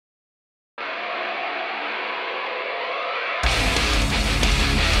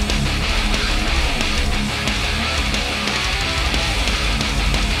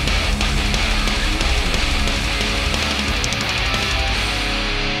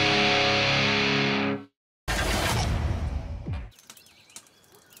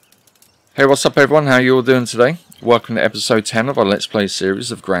Hey, what's up everyone? How you all doing today? Welcome to episode 10 of our Let's Play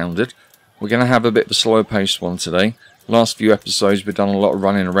series of Grounded. We're going to have a bit of a slower paced one today. Last few episodes we've done a lot of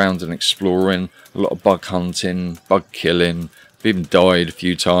running around and exploring, a lot of bug hunting, bug killing. We've even died a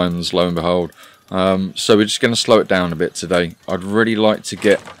few times, lo and behold. So we're just going to slow it down a bit today. I'd really like to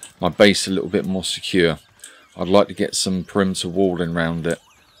get my base a little bit more secure. I'd like to get some perimeter walling around it.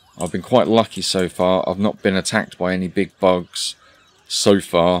 I've been quite lucky so far. I've not been attacked by any big bugs so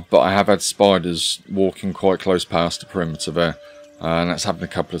far, but I have had spiders walking quite close past the perimeter there, and that's happened a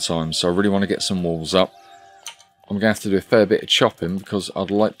couple of times. So I really want to get some walls up. I'm going to have to do a fair bit of chopping because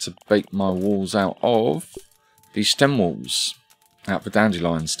I'd like to bake my walls out of these stem walls, out of the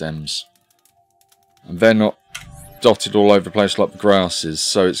dandelion stems, and they're not dotted all over the place like the grasses.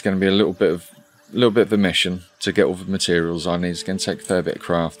 So it's going to be a little bit of a mission to get all the materials I need. It's going to take a fair bit of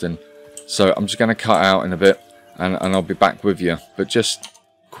crafting, so I'm just going to cut out in a bit. And I'll be back with you. But just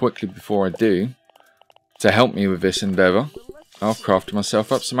quickly before I do, to help me with this endeavour, I've crafted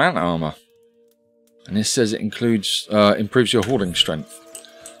myself up some ant armour. And this says it includes improves your holding strength.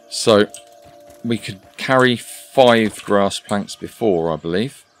 So we could carry 5 grass planks before, I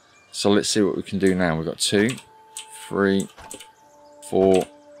believe. So let's see what we can do now. We've got 2, 3, 4,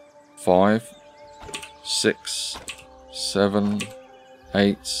 5, 6, 7,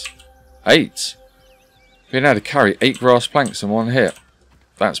 8, 8. Being able to carry 8 grass planks in one hit.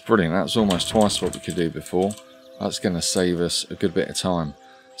 That's brilliant. That's almost twice what we could do before. That's going to save us a good bit of time.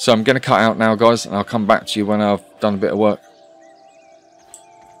 So I'm going to cut out now, guys, and I'll come back to you when I've done a bit of work.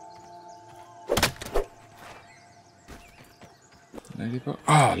 Ladybug?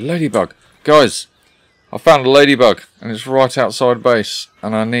 Ah, ladybug. Guys, I found a ladybug, and it's right outside base,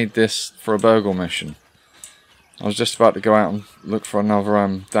 and I need this for a burgle mission. I was just about to go out and look for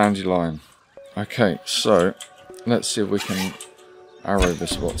another dandelion. Okay, so let's see if we can arrow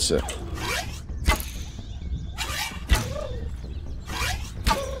this. What's it?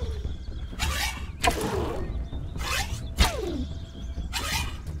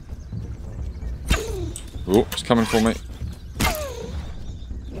 Oh, it's coming for me.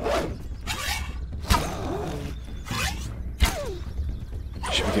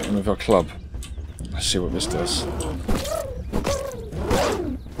 Should we get him with our club? Let's see what this does.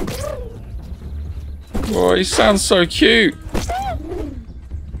 Oh, he sounds so cute.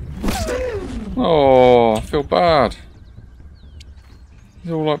 Oh, I feel bad.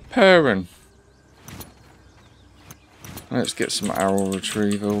 He's all like purring. Let's get some arrow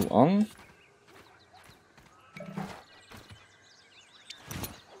retrieval on.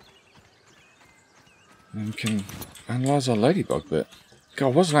 And we can analyse our ladybug bit.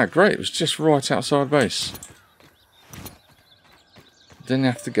 God, wasn't that great? It was just right outside base. Didn't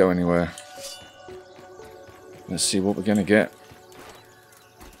have to go anywhere. Let's see what we're going to get.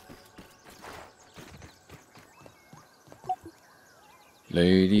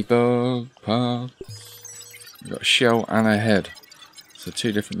 Ladybug parts. We've got a shell and a head. So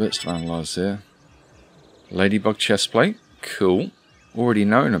 2 different bits to analyse here. Ladybug chest plate. Cool. Already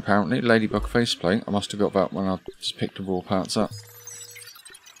known apparently. Ladybug faceplate. I must have got that when I just picked the raw parts up.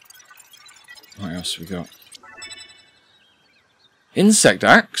 What else have we got? Insect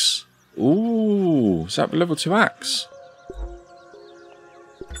axe. Ooh, is that the level 2 axe?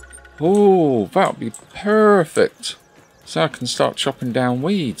 Oh, that would be perfect. So I can start chopping down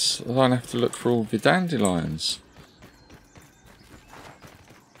weeds. I don't have to look for all the dandelions.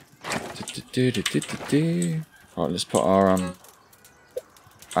 Right, let's put our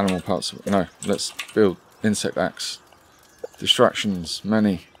animal parts. No, let's build insect axe. Distractions,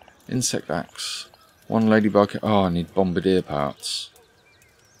 many. Insect axe. 1 ladybug. Oh, I need bombardier parts.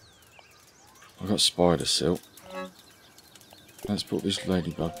 I've got spider silk. Let's put these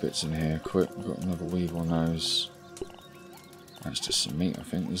ladybug bits in here quick. We've got another weevil nose. That's just some meat, I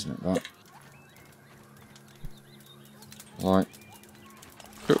think, isn't it, that? Right.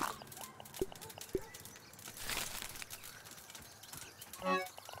 Cook.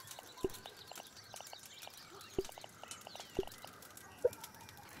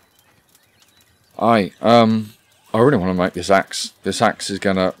 I really want to make this axe. This axe is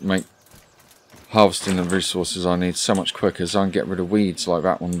going to make harvesting the resources I need so much quicker, so I can get rid of weeds like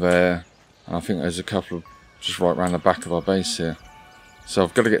that one there. And I think there's a couple of just right around the back of our base here. So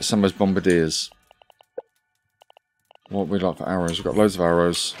I've got to get some of those bombardiers. What we like for arrows? We've got loads of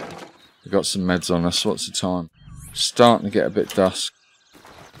arrows. We've got some meds on us. What's the time? Starting to get a bit dusk.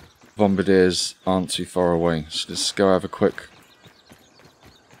 Bombardiers aren't too far away. So let's go have a quick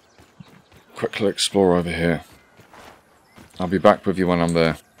little explore over here. I'll be back with you when I'm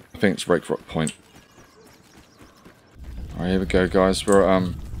there. I think it's Rake Rock Point. Alright, here we go, guys. We're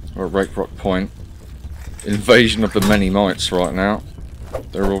at We're at Rake Rock Point. Invasion of the many mites right now.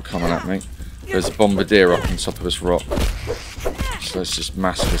 They're all coming at me. There's a bombardier up on top of this rock. So let's just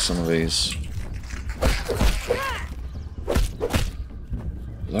massacre some of these.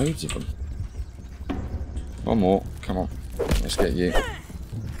 Loads of them. One more. Come on. Let's get you.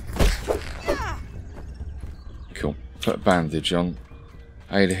 Cool. Put a bandage on.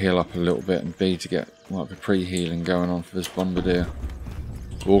 A to heal up a little bit, and B to get like a pre-healing going on for this bombardier.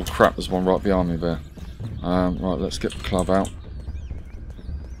 Oh crap, there's one right behind me there. Right, let's get the club out.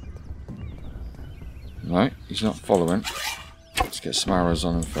 No, he's not following. Let's get some arrows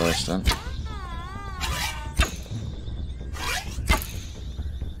on him first then.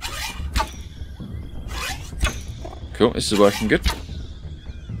 Cool, this is working good.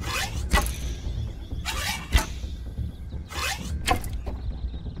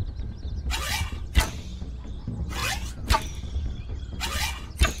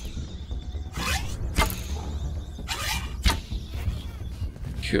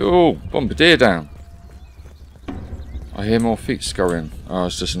 Cool, bombardier down. I hear more feet scurrying. Oh,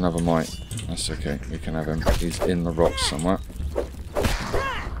 it's just another mite. That's okay, we can have him. He's in the rocks somewhere.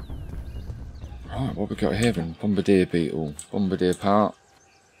 Right, what we got here then? Bombardier beetle. Bombardier part.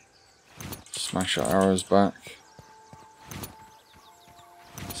 Smash our arrows back.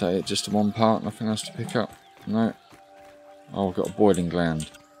 Is that it? Just one part? Nothing else to pick up? No. Oh, we've got a boiling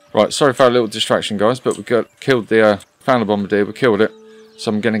gland. Right, sorry for a little distraction, guys, but we killed the found the bombardier. We killed it. So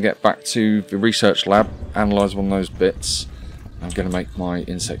I'm going to get back to the research lab, analyse one of those bits. I'm going to make my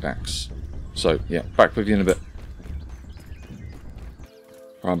insect axe. So, yeah, back with you in a bit.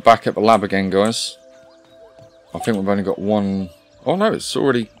 Right, I'm back at the lab again, guys. I think we've only got one... Oh no, it's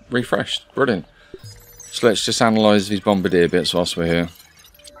already refreshed. Brilliant. So let's just analyse these bombardier bits whilst we're here.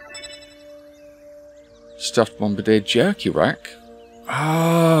 Stuffed bombardier jerky rack.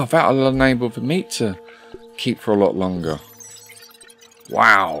 Ah, that'll enable the meat to keep for a lot longer.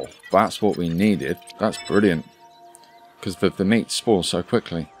 Wow, that's what we needed. That's brilliant. Because the meat spoils so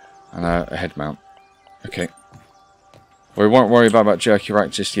quickly. And a head mount. Okay. Well, we won't worry about that jerky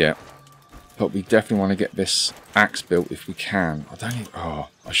rack just yet. But we definitely want to get this axe built if we can. I don't even... Oh,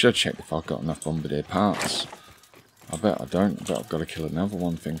 I should have checked if I've got enough bombardier parts. I bet I don't. I bet I've got to kill another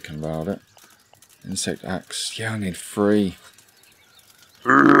one thinking about it. Insect axe. Yeah, I need 3.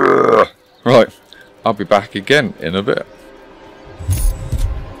 Right. I'll be back again in a bit.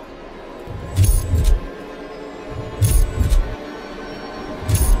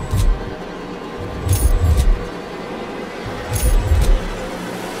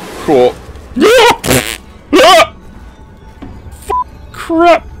 Cool.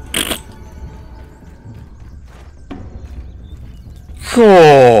 Crap.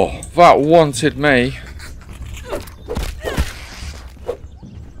 Oh, that wanted me.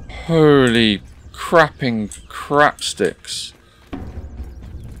 Holy crapping crap sticks.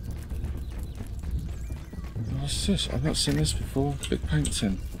 What's this? I've not seen this before. Big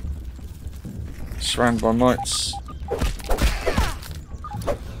painting. Surrounded by mites.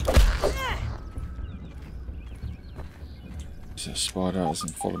 Is it a spider? That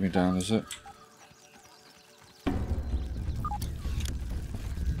doesn't follow me down, is it?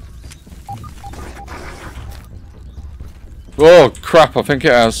 Oh crap, I think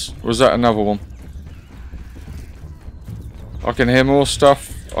it has. Or was that another one? I can hear more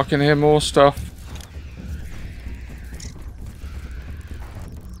stuff. I can hear more stuff.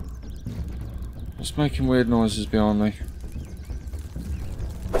 What's making weird noises behind me?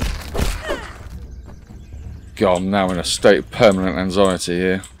 God, I'm now in a state of permanent anxiety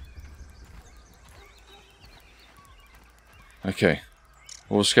here. Okay.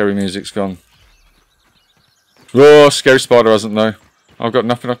 All the scary music's gone. Oh, scary spider hasn't though. I've got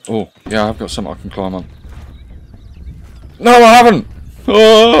nothing. Oh, yeah, I've got something I can climb on. No, I haven't!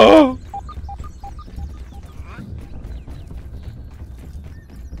 Oh!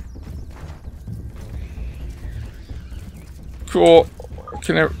 Cool.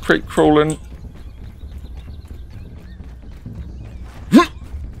 Can I creep crawling?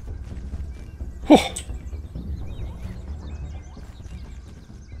 Oh.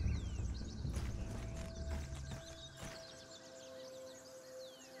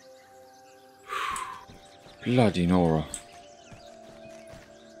 Bloody Nora.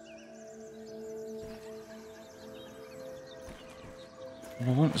 What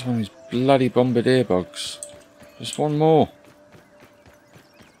I want is one of these bloody bombardier bugs. Just one more.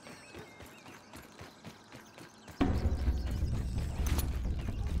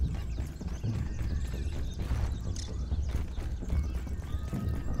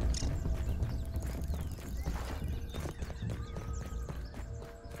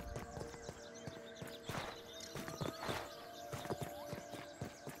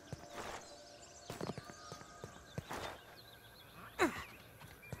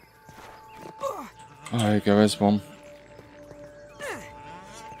 Oh, there you go, there's one.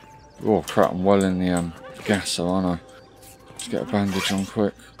 Oh crap, I'm well in the gas, so aren't I? Let's get a bandage on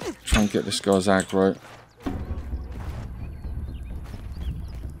quick. Try and get this guy's aggro.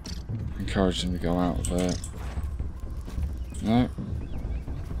 Encourage him to go out of there. No.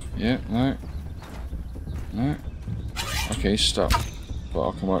 Yeah, no. No. Okay, he's stuck. But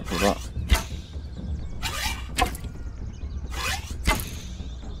I can work with that.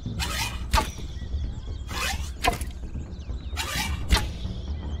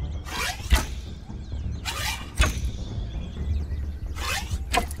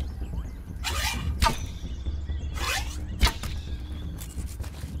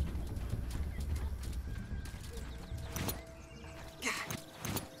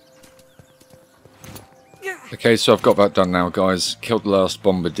 Okay, so I've got that done now, guys. Killed the last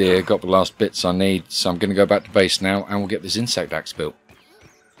bombardier, got the last bits I need, so I'm going to go back to base now and we'll get this insect axe built.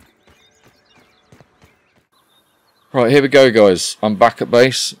 Right, here we go, guys. I'm back at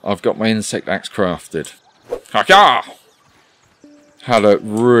base. I've got my insect axe crafted. Ha-ha! Had a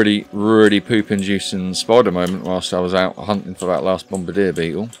really, really poop-inducing spider moment whilst I was out hunting for that last bombardier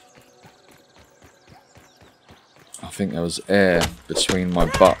beetle. I think there was air between my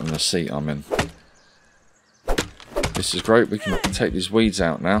butt and the seat I'm in. This is great, we can take these weeds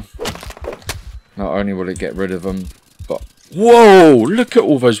out now. Not only will it get rid of them, but... Whoa! Look at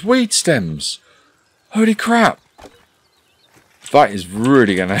all those weed stems! Holy crap! That is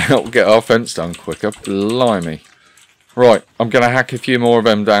really going to help get our fence done quicker. Blimey. Right, I'm going to hack a few more of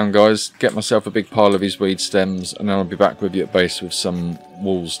them down, guys. Get myself a big pile of these weed stems, and then I'll be back with you at base with some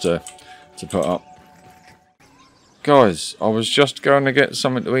walls to put up. Guys, I was just going to get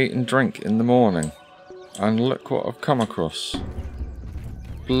something to eat and drink in the morning. And look what I've come across.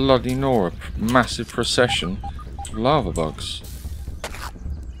 Bloody Nora, massive procession of lava bugs.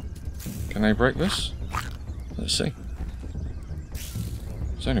 Can they break this? Let's see.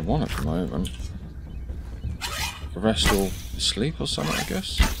 There's only one at the moment. The rest all asleep or something, I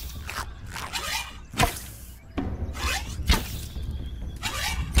guess.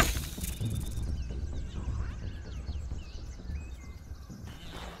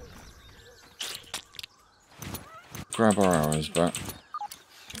 Grab our arrows back.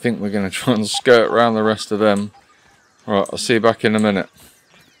 I think we're going to try and skirt around the rest of them. Right, I'll see you back in a minute.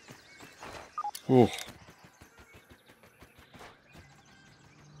 Ooh.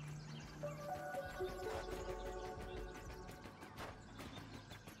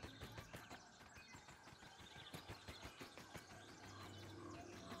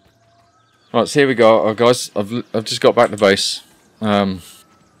 Right, so here we go, guys. I've just got back to base.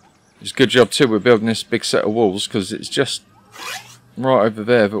 It's a good job too we're building this big set of walls, because it's just right over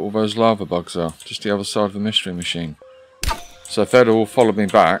there that all those lava bugs are, just the other side of the mystery machine. So if they'd all followed me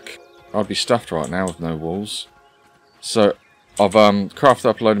back, I'd be stuffed right now with no walls. So I've crafted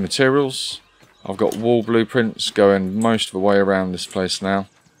up a load of materials. I've got wall blueprints going most of the way around this place now.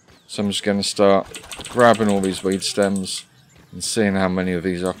 So I'm just going to start grabbing all these weed stems and seeing how many of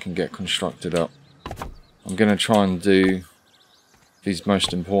these I can get constructed up. I'm going to try and do these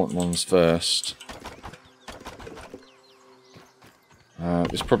most important ones first.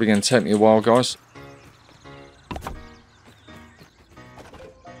 It's probably going to take me a while, guys.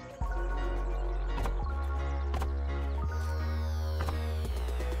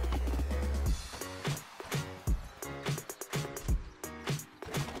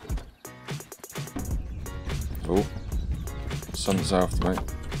 Oh, something's after me.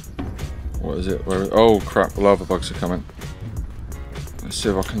 What is it? Where? Oh crap, the lava bugs are coming. Let's see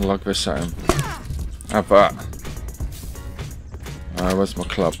if I can lug this at him. Have that. Where's my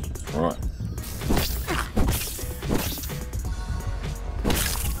club? Alright.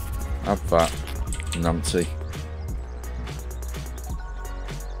 Have that. Numpty.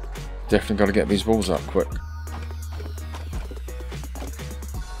 Definitely got to get these walls up quick.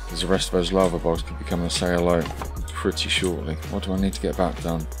 Because the rest of those lava bugs could be coming to say hello pretty shortly. What do I need to get that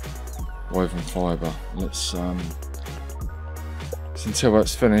done? Woven fibre. Let's until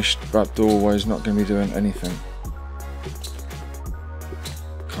that's finished, that doorway is not going to be doing anything.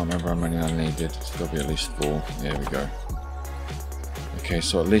 Can't remember how many I needed. It's got to be at least 4. There we go. Okay,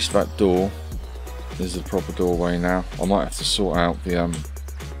 so at least that door is the proper doorway now. I might have to sort out the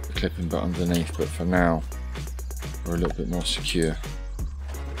clipping bit underneath, but for now we're a little bit more secure.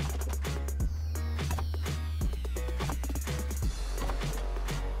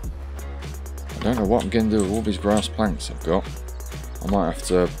 I don't know what I'm going to do with all these grass planks I've got. I might have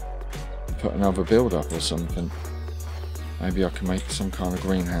to put another build up or something. Maybe I can make some kind of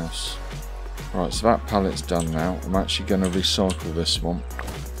greenhouse. Right, so that pallet's done now. I'm actually going to recycle this one.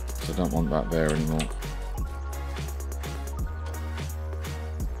 So I don't want that there anymore.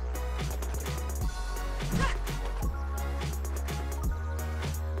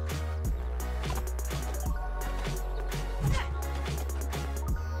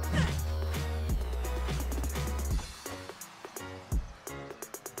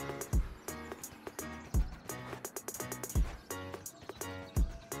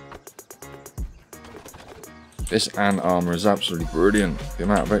 This ant armor is absolutely brilliant. The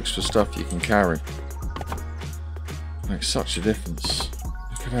amount of extra stuff you can carry makes such a difference.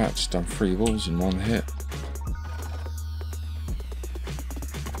 Look at that, just done 3 walls in one hit.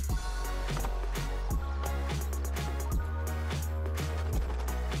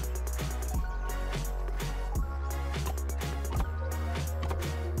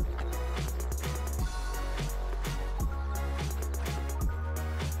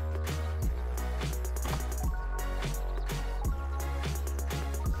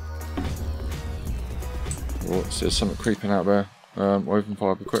 Oh, so there's something creeping out there. Woven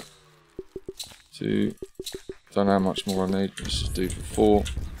fibre, quick. 2. Don't know how much more I need. Let's just do for 4.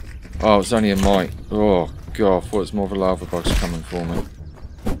 Oh, it's only a mite. Oh god, I thought it's more of a lava bug's coming for me.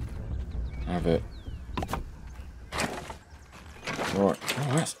 Have it. Right. Oh,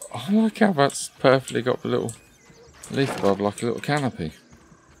 that's, I like how that's perfectly got the little leaf above, like a little canopy.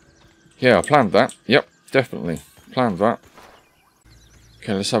 Yeah, I planned that. Yep, definitely planned that.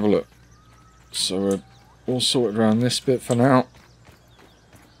 Okay, let's have a look. So we're all sorted around this bit for now.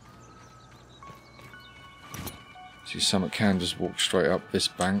 See, some can just walk straight up this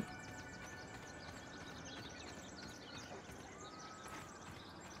bank.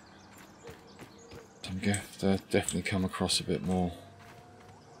 I'm going to have to definitely come across a bit more.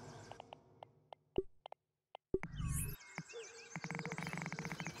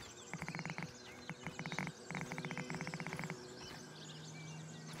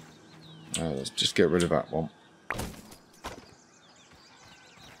 Let's just get rid of that one.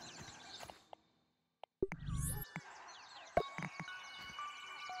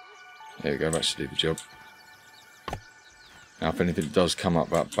 There you go, that should do the job. Now if anything does come up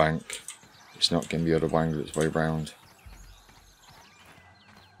that bank, it's not going to be able to wangle its way round.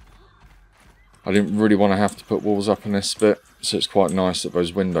 I didn't really want to have to put walls up in this bit, so it's quite nice that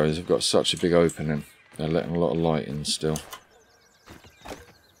those windows have got such a big opening. They're letting a lot of light in still.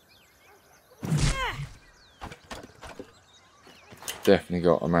 Definitely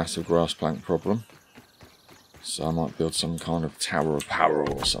got a massive grass plank problem. So I might build some kind of tower of power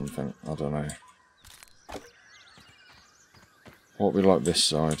or something. I don't know. What we like this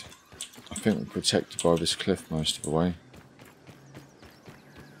side? I think we're protected by this cliff most of the way.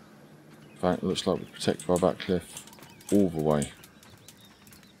 In fact, it looks like we're protected by that cliff all the way. Do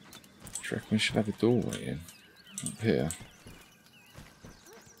you reckon we should have a doorway in? Up here.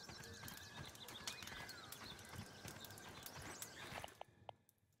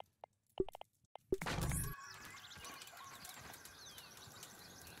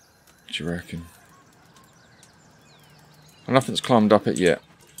 What do you reckon? Well, nothing's climbed up it yet.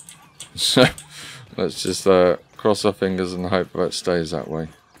 So let's just cross our fingers and hope that it stays that way.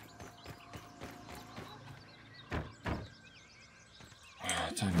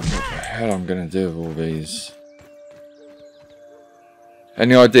 I don't know what the hell I'm going to do with all these.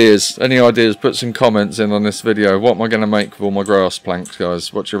 Any ideas? Any ideas? Put some comments in on this video. What am I going to make with all my grass planks,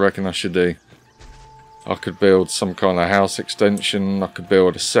 guys? What do you reckon I should do? I could build some kind of house extension. I could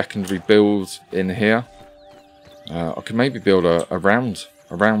build a secondary build in here. I could maybe build a round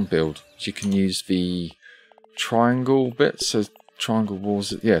build. So you can use the triangle bits. So triangle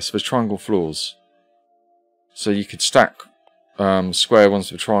walls. Yes, there's triangle floors. So you could stack square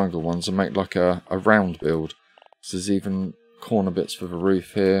ones with triangle ones and make like a round build. So there's even corner bits for the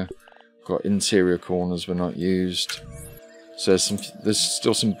roof here. Got interior corners were not used. So there's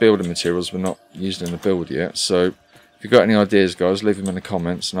still some building materials we're not using in the build yet. So if you've got any ideas, guys, leave them in the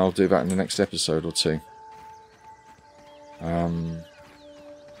comments, and I'll do that in the next episode or 2.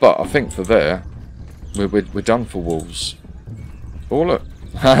 But I think for there, we're done for walls. Oh look,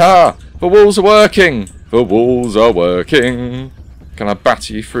 haha! The walls are working. The walls are working. Can I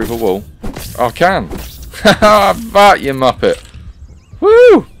batter you through the wall? I can. Haha! That you muppet.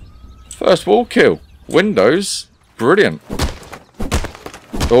 Woo! First wall kill. Windows. Brilliant.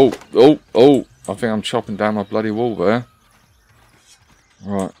 Oh, oh, oh. I think I'm chopping down my bloody wall there.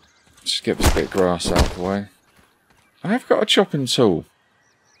 Right. Just get this bit of grass out of the way. I have got a chopping tool.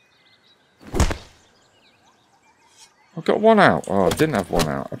 I've got one out. Oh, I didn't have one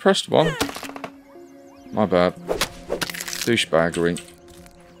out. I pressed one. My bad. Douchebaggery.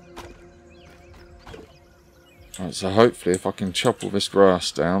 Right, so hopefully if I can chop all this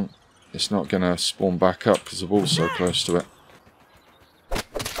grass down, it's not going to spawn back up because the wall's so close to it.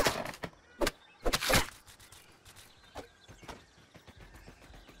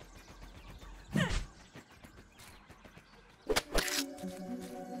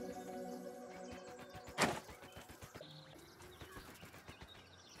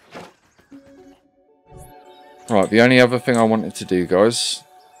 Right, the only other thing I wanted to do, guys,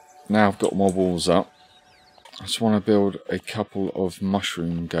 now I've got my walls up, I just want to build a couple of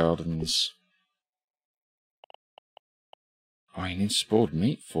mushroom gardens. Oh, you need spoiled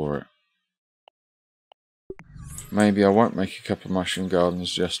meat for it. Maybe I won't make a couple of mushroom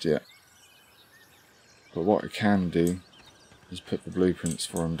gardens just yet. But what I can do is put the blueprints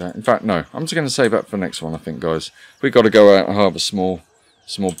for them down. In fact, no, I'm just going to save that for the next one, I think, guys. We've got to go out and harvest small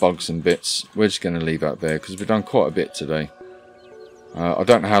bugs and bits. We're just going to leave that there because we've done quite a bit today. I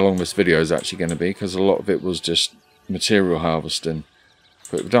don't know how long this video is actually going to be because a lot of it was just material harvesting.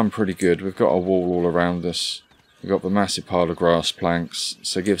 But we've done pretty good. We've got a wall all around us. We've got the massive pile of grass planks.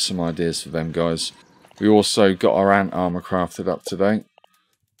 So give some ideas for them, guys. We also got our ant armor crafted up today.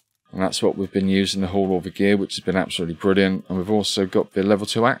 And that's what we've been using to haul all the gear, which has been absolutely brilliant. And we've also got the level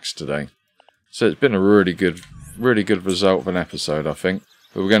 2 axe today. So it's been a really good result of an episode, I think.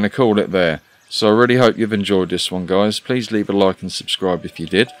 But we're going to call it there. So I really hope you've enjoyed this one, guys. Please leave a like and subscribe if you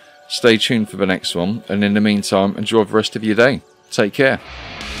did. Stay tuned for the next one. And in the meantime, enjoy the rest of your day. Take care.